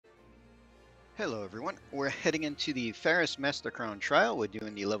Hello everyone, we're heading into the Faris Master Crown trial. We're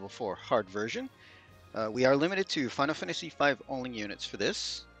doing the level 4 hard version. We are limited to Final Fantasy V only units for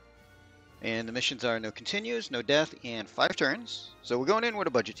this. And the missions are no continues, no death, and 5 turns. So we're going in with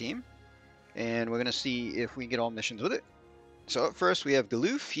a budget team. And we're going to see if we can get all missions with it. So up first we have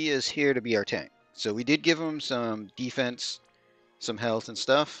Galoof. He is here to be our tank. So we did give him some defense, some health and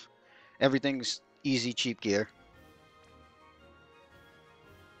stuff. Everything's easy, cheap gear.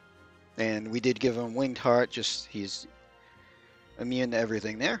 And we did give him Winged Heart, just he's immune to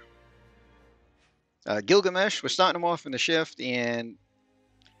everything there. Gilgamesh, we're starting him off in the shift, and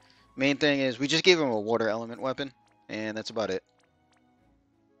main thing is we just gave him a water element weapon, and that's about it.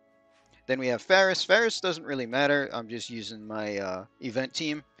 Then we have Faris. Faris doesn't really matter, I'm just using my event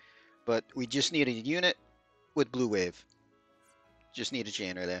team, but we just need a unit with Blue Wave. Just need a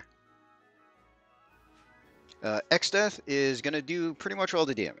chainer there. X-Death is going to do pretty much all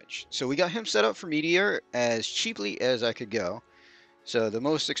the damage. So we got him set up for Meteor as cheaply as I could go. So the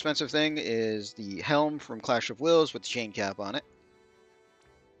most expensive thing is the helm from Clash of Wills with the chain cap on it.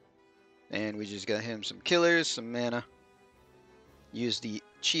 And we just got him some killers, some mana. Use the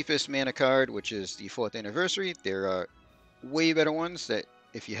cheapest mana card, which is the 4th anniversary. There are way better ones that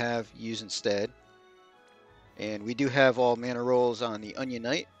if you have, use instead. And we do have all mana rolls on the Onion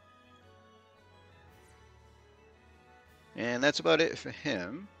Knight. And that's about it for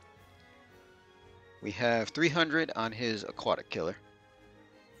him. We have 300 on his Aquatic Killer.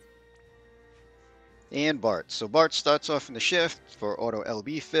 And Bart. So Bart starts off in the shift for auto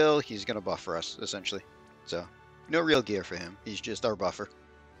LB fill. He's going to buffer us, essentially. So, no real gear for him. He's just our buffer.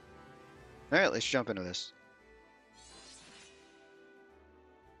 Alright, let's jump into this.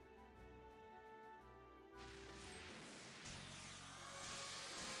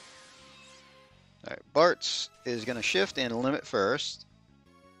 Alright, Bart's is going to shift and limit first.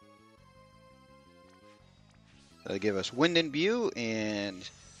 That'll give us Wind and View and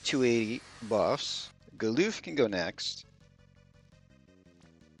 280 buffs. Galoof can go next.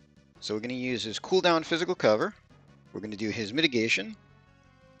 So we're going to use his cooldown physical cover. We're going to do his mitigation.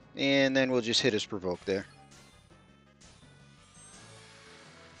 And then we'll just hit his provoke there.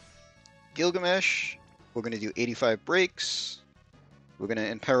 Gilgamesh, we're going to do 85 breaks. We're going to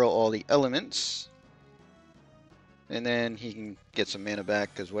imperil all the elements. And then he can get some mana back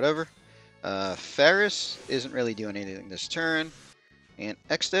because whatever. Faris isn't really doing anything this turn. And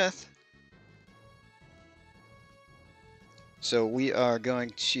X-Death. So we are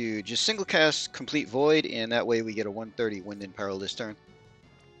going to just single cast Complete Void, and that way we get a 130 Wind and Peril this turn.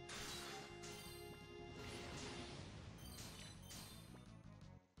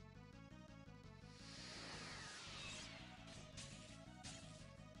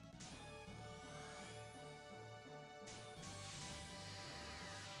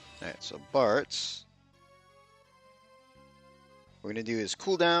 Alright, so Bart's. We're going to do his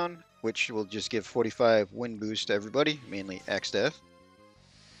cooldown, which will just give 45 wind boost to everybody, mainly X-Death.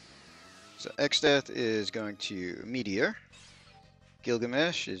 So X-Death is going to Meteor.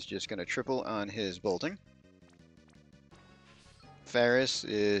 Gilgamesh is just going to triple on his bolting. Faris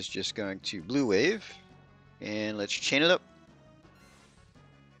is just going to Blue Wave. And let's chain it up.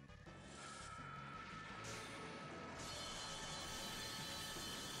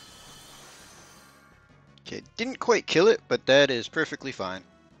 Okay, didn't quite kill it, but that is perfectly fine.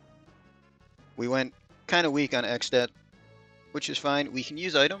 We went kind of weak on X-Death, which is fine. We can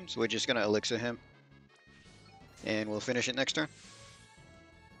use items. We're just going to elixir him. And we'll finish it next turn.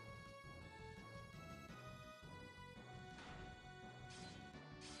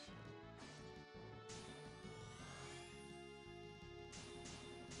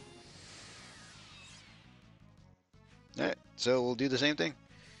 Alright, so we'll do the same thing.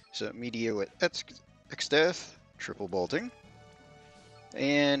 So Meteor with X-Death, triple bolting,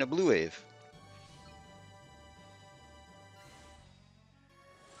 and a Blue Wave.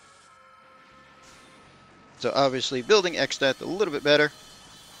 So obviously building X-Death a little bit better.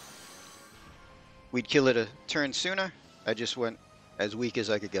 We'd kill it a turn sooner. I just went as weak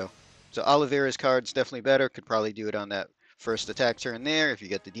as I could go. So Oliveira's card's definitely better. Could probably do it on that first attack turn there. If you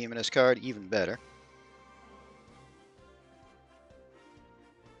get the Demoness card, even better.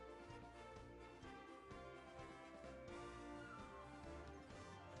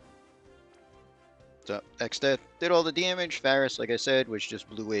 So X-Death did all the damage. Faris, like I said, was just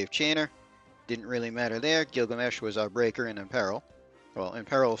Blue Wave Chainer. Didn't really matter there. Gilgamesh was our breaker and Imperil. Well,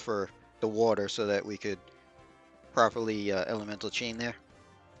 Imperil for the water so that we could properly elemental chain there.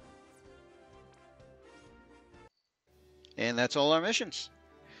 And that's all our missions.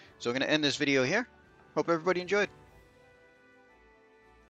 So we're going to end this video here. Hope everybody enjoyed.